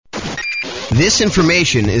This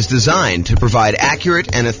information is designed to provide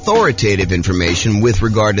accurate and authoritative information with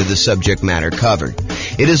regard to the subject matter covered.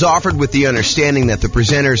 It is offered with the understanding that the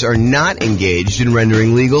presenters are not engaged in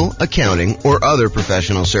rendering legal, accounting, or other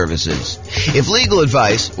professional services. If legal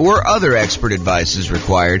advice or other expert advice is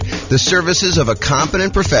required, the services of a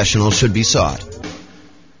competent professional should be sought.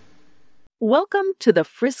 Welcome to the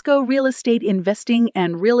Frisco Real Estate Investing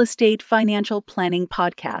and Real Estate Financial Planning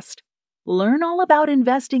Podcast. Learn all about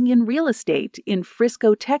investing in real estate in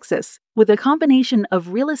Frisco, Texas, with a combination of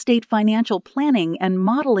real estate financial planning and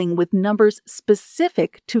modeling with numbers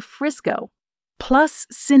specific to Frisco, plus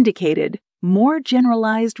syndicated, more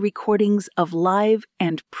generalized recordings of live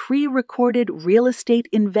and pre-recorded real estate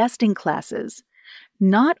investing classes,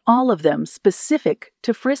 not all of them specific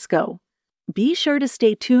to Frisco. Be sure to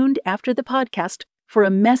stay tuned after the podcast for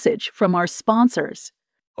a message from our sponsors.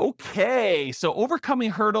 Okay, so overcoming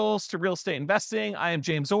hurdles to real estate investing. I am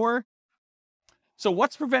James Orr. So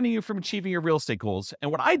what's preventing you from achieving your real estate goals? And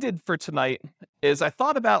what I did for tonight is I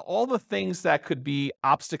thought about all the things that could be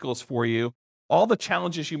obstacles for you, all the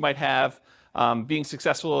challenges you might have being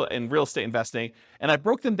successful in real estate investing, and I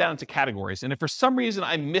broke them down into categories. And if for some reason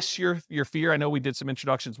I missed your fear, I know we did some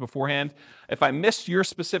introductions beforehand. If I missed your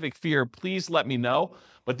specific fear, please let me know.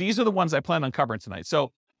 But these are the ones I plan on covering tonight.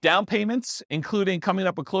 So down payments, including coming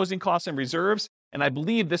up with closing costs and reserves. And I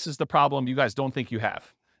believe this is the problem you guys don't think you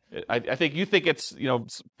have. I think you think it's,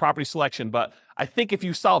 property selection, but I think if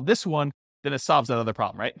you solve this one, then it solves that other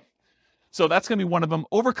problem, right? So that's going to be one of them.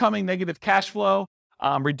 Overcoming negative cash flow,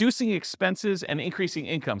 reducing expenses, and increasing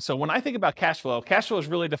income. So when I think about cash flow is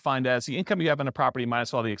really defined as the income you have on a property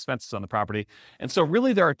minus all the expenses on the property. And so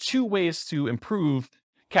really there are two ways to improve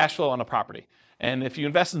cash flow on a property. And if you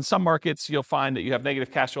invest in some markets, you'll find that you have negative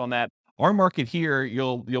cash flow on that. Our market here,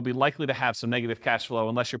 you'll be likely to have some negative cash flow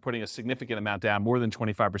unless you're putting a significant amount down, more than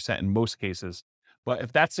 25% in most cases. But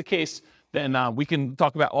if that's the case, then we can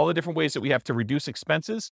talk about all the different ways that we have to reduce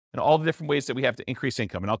expenses and all the different ways that we have to increase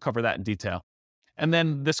income. And I'll cover that in detail. And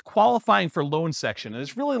then this qualifying for loan section, and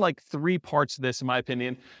there's really like three parts to this, in my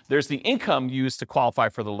opinion. There's the income used to qualify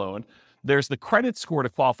for the loan. There's the credit score to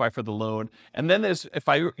qualify for the loan. And then there's,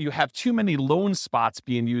 you have too many loan spots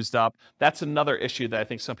being used up, that's another issue that I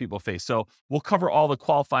think some people face. So we'll cover all the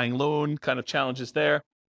qualifying loan kind of challenges there.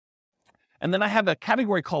 And then I have a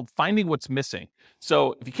category called finding what's missing.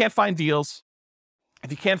 So if you can't find deals,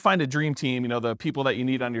 if you can't find a dream team, the people that you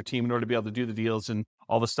need on your team in order to be able to do the deals and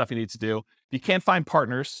all the stuff you need to do, if you can't find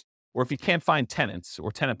partners, or if you can't find tenants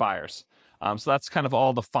or tenant buyers. So that's kind of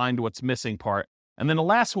all the find what's missing part. And then the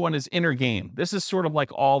last one is inner game. This is sort of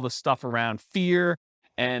like all the stuff around fear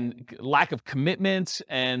and lack of commitment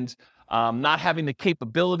and not having the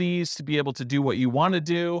capabilities to be able to do what you want to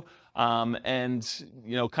do, and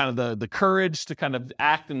kind of the courage to kind of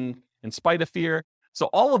act in spite of fear. So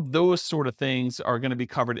all of those sort of things are going to be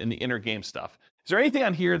covered in the inner game stuff. Is there anything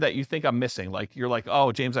on here that you think I'm missing? Like you're like,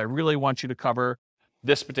 oh, James, I really want you to cover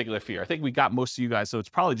this particular fear. I think we got most of you guys, so it's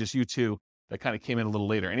probably just you two that kind of came in a little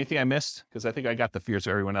later. Anything I missed? Because I think I got the fears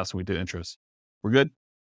of everyone else when we did intros. We're good?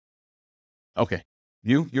 Okay.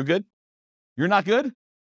 You're good? You're not good?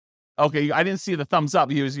 Okay, I didn't see the thumbs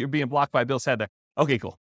up. You're being blocked by Bill's head there. Okay,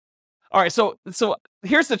 cool. All right, so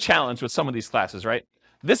here's the challenge with some of these classes, right?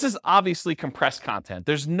 This is obviously compressed content.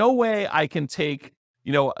 There's no way I can take,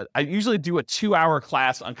 I usually do a 2-hour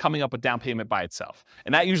class on coming up with down payment by itself.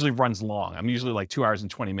 And that usually runs long. I'm usually like 2 hours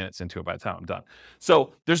and 20 minutes into it by the time I'm done.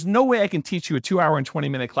 So there's no way I can teach you a 2-hour and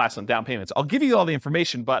 20-minute class on down payments. I'll give you all the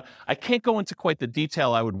information, but I can't go into quite the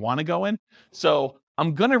detail I would want to go in. So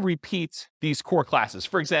I'm going to repeat these core classes.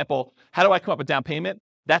 For example, how do I come up with down payment?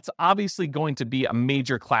 That's obviously going to be a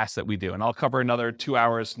major class that we do. And I'll cover another 2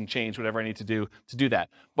 hours and change whatever I need to do that.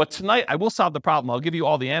 But tonight I will solve the problem. I'll give you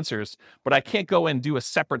all the answers, but I can't go and do a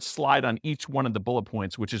separate slide on each one of the bullet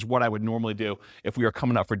points, which is what I would normally do if we were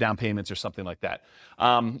coming up for down payments or something like that.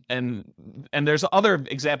 And there's other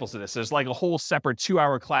examples of this. There's like a whole separate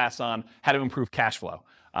 2-hour class on how to improve cash flow.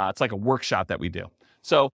 It's like a workshop that we do.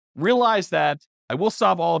 So realize that I will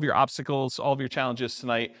solve all of your obstacles, all of your challenges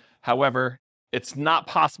tonight. However, it's not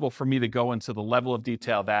possible for me to go into the level of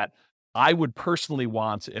detail that I would personally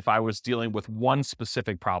want if I was dealing with one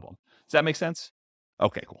specific problem. Does that make sense?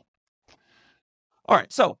 Okay, cool. All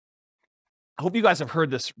right, so I hope you guys have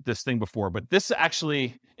heard this thing before, but this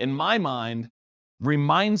actually, in my mind,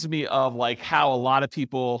 reminds me of like how a lot of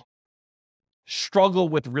people struggle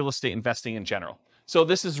with real estate investing in general. So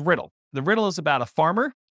this is riddle. The riddle is about a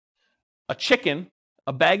farmer, a chicken,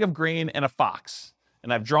 a bag of grain, and a fox.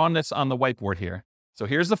 And I've drawn this on the whiteboard here. So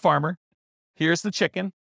here's the farmer, here's the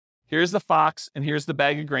chicken, here's the fox, and here's the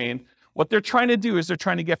bag of grain. What they're trying to do is they're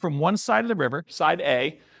trying to get from one side of the river, side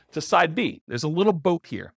A, to side B. There's a little boat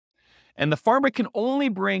here. And the farmer can only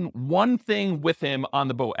bring one thing with him on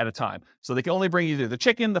the boat at a time. So they can only bring either the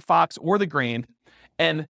chicken, the fox, or the grain.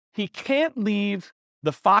 And he can't leave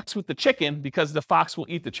the fox with the chicken because the fox will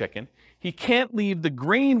eat the chicken. He can't leave the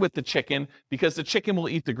grain with the chicken because the chicken will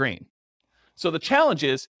eat the grain. So the challenge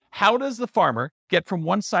is, how does the farmer get from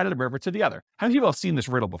one side of the river to the other? How many people have seen this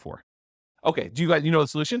riddle before? Okay, do you guys, know the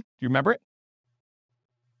solution? Do you remember it?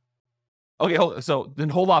 Okay,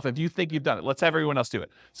 hold off if you think you've done it. Let's have everyone else do it.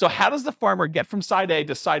 So how does the farmer get from side A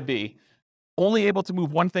to side B, only able to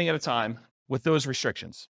move one thing at a time with those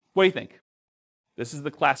restrictions? What do you think? This is the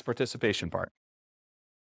class participation part.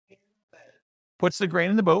 Puts the grain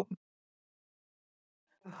in the boat.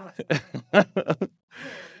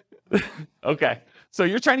 Okay, so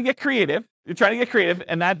you're trying to get creative.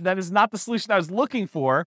 And that is not the solution I was looking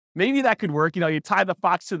for. Maybe that could work. You tie the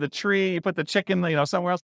fox to the tree, you put the chicken,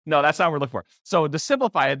 somewhere else. No, that's not what we're looking for. So to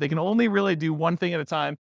simplify it, they can only really do one thing at a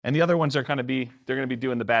time, and the other ones are they're going to be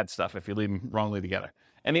doing the bad stuff if you leave them wrongly together.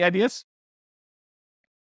 Any ideas?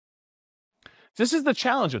 This is the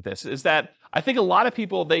challenge with this, is that I think a lot of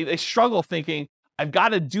people, they struggle thinking, I've got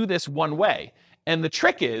to do this one way. And the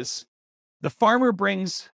trick is, the farmer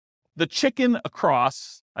brings the chicken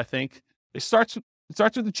across, I think. It starts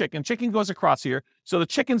with the chicken. Chicken goes across here. So the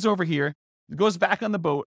chicken's over here, goes back on the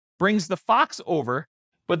boat, brings the fox over,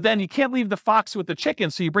 but then you can't leave the fox with the chicken,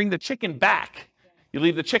 so you bring the chicken back. You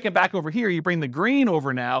leave the chicken back over here, you bring the grain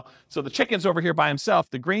over now, so the chicken's over here by himself.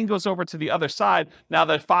 The grain goes over to the other side. Now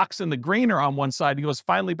the fox and the grain are on one side. He goes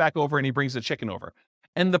finally back over and he brings the chicken over.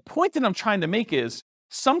 And the point that I'm trying to make is,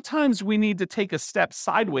 sometimes we need to take a step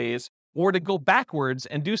sideways or to go backwards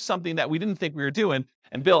and do something that we didn't think we were doing.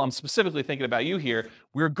 And Bill, I'm specifically thinking about you here.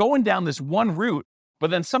 We're going down this one route, but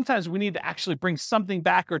then sometimes we need to actually bring something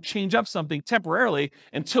back or change up something temporarily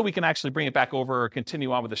until we can actually bring it back over or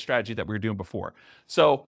continue on with the strategy that we were doing before.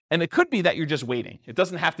 So, and it could be that you're just waiting. It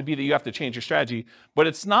doesn't have to be that you have to change your strategy, but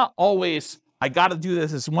it's not always, I got to do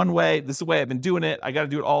this one way. This is the way I've been doing it. I got to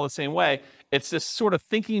do it all the same way. It's this sort of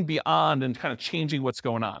thinking beyond and kind of changing what's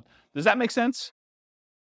going on. Does that make sense?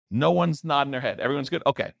 No one's nodding their head. Everyone's good?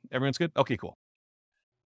 Okay. Everyone's good? Okay, cool.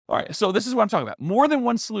 All right. So this is what I'm talking about. More than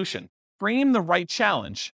one solution. Frame the right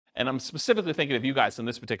challenge. And I'm specifically thinking of you guys in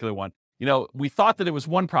this particular one. We thought that it was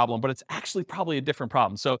one problem, but it's actually probably a different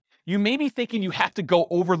problem. So you may be thinking you have to go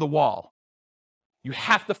over the wall. You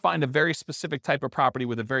have to find a very specific type of property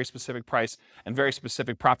with a very specific price and very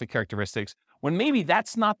specific profit characteristics, when maybe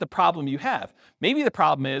that's not the problem you have. Maybe the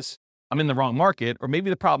problem is, I'm in the wrong market, or maybe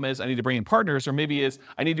the problem is I need to bring in partners, or maybe is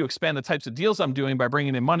I need to expand the types of deals I'm doing by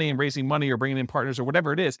bringing in money and raising money or bringing in partners or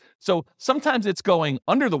whatever it is. So sometimes it's going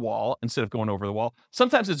under the wall instead of going over the wall.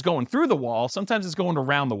 Sometimes it's going through the wall. Sometimes it's going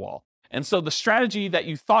around the wall. And so the strategy that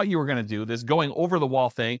you thought you were going to do, this going over the wall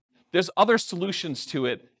thing, there's other solutions to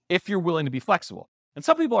it if you're willing to be flexible. And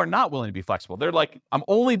some people are not willing to be flexible. They're like, I'm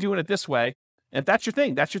only doing it this way. And if that's your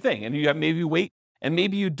thing, that's your thing. And you have maybe wait, and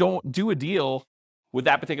maybe you don't do a deal with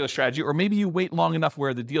that particular strategy, or maybe you wait long enough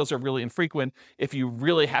where the deals are really infrequent if you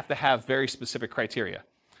really have to have very specific criteria.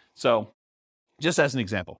 So just as an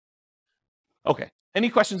example. Okay, any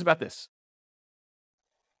questions about this?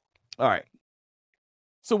 All right.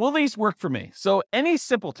 So will these work for me? So any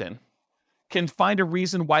simpleton can find a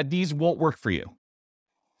reason why these won't work for you.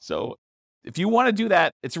 So if you want to do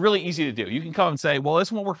that, it's really easy to do. You can come and say, well, this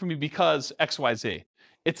won't work for me because X, Y, Z.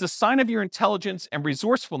 It's a sign of your intelligence and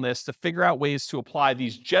resourcefulness to figure out ways to apply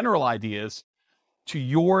these general ideas to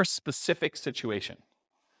your specific situation.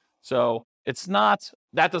 So it's not,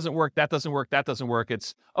 that doesn't work, that doesn't work, that doesn't work.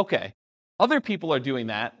 It's, okay, other people are doing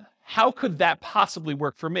that. How could that possibly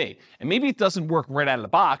work for me? And maybe it doesn't work right out of the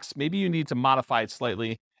box. Maybe you need to modify it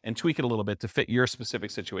slightly and tweak it a little bit to fit your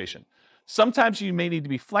specific situation. Sometimes you may need to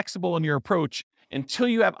be flexible in your approach until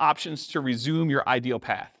you have options to resume your ideal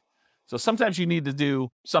path. So sometimes you need to do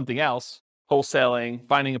something else, wholesaling,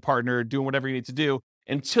 finding a partner, doing whatever you need to do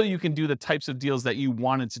until you can do the types of deals that you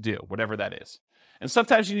wanted to do, whatever that is. And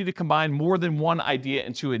sometimes you need to combine more than one idea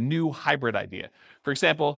into a new hybrid idea. For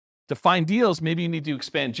example, to find deals, maybe you need to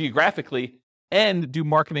expand geographically and do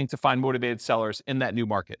marketing to find motivated sellers in that new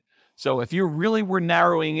market. So if you really were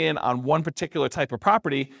narrowing in on one particular type of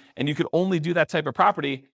property and you could only do that type of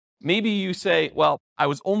property, maybe you say, well, I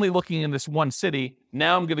was only looking in this one city.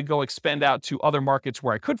 Now I'm going to go expand out to other markets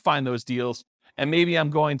where I could find those deals. And maybe I'm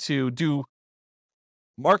going to do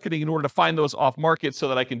marketing in order to find those off market so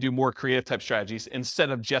that I can do more creative type strategies instead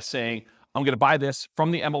of just saying, I'm going to buy this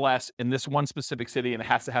from the MLS in this one specific city and it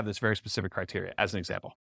has to have this very specific criteria, as an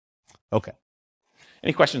example. Okay.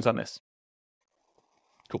 Any questions on this?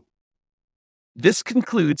 Cool. This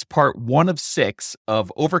concludes part 1 of 6 of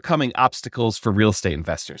Overcoming Obstacles for Real Estate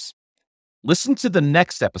Investors. Listen to the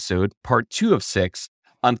next episode, part 2 of 6,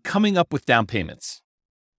 on coming up with down payments.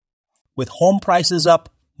 With home prices up,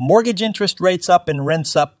 mortgage interest rates up, and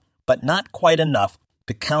rents up, but not quite enough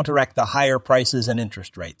to counteract the higher prices and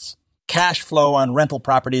interest rates. Cash flow on rental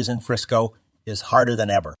properties in Frisco is harder than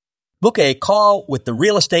ever. Book a call with the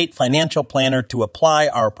Real Estate Financial Planner to apply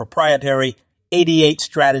our proprietary 88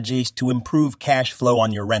 strategies to improve cash flow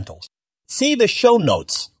on your rentals. See the show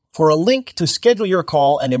notes for a link to schedule your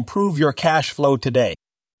call and improve your cash flow today.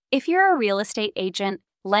 If you're a real estate agent,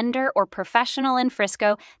 lender, or professional in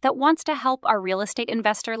Frisco that wants to help our real estate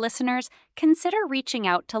investor listeners, consider reaching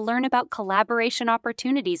out to learn about collaboration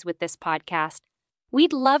opportunities with this podcast.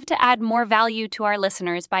 We'd love to add more value to our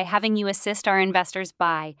listeners by having you assist our investors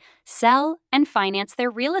buy, sell, and finance their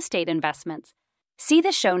real estate investments. See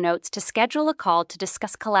the show notes to schedule a call to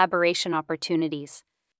discuss collaboration opportunities.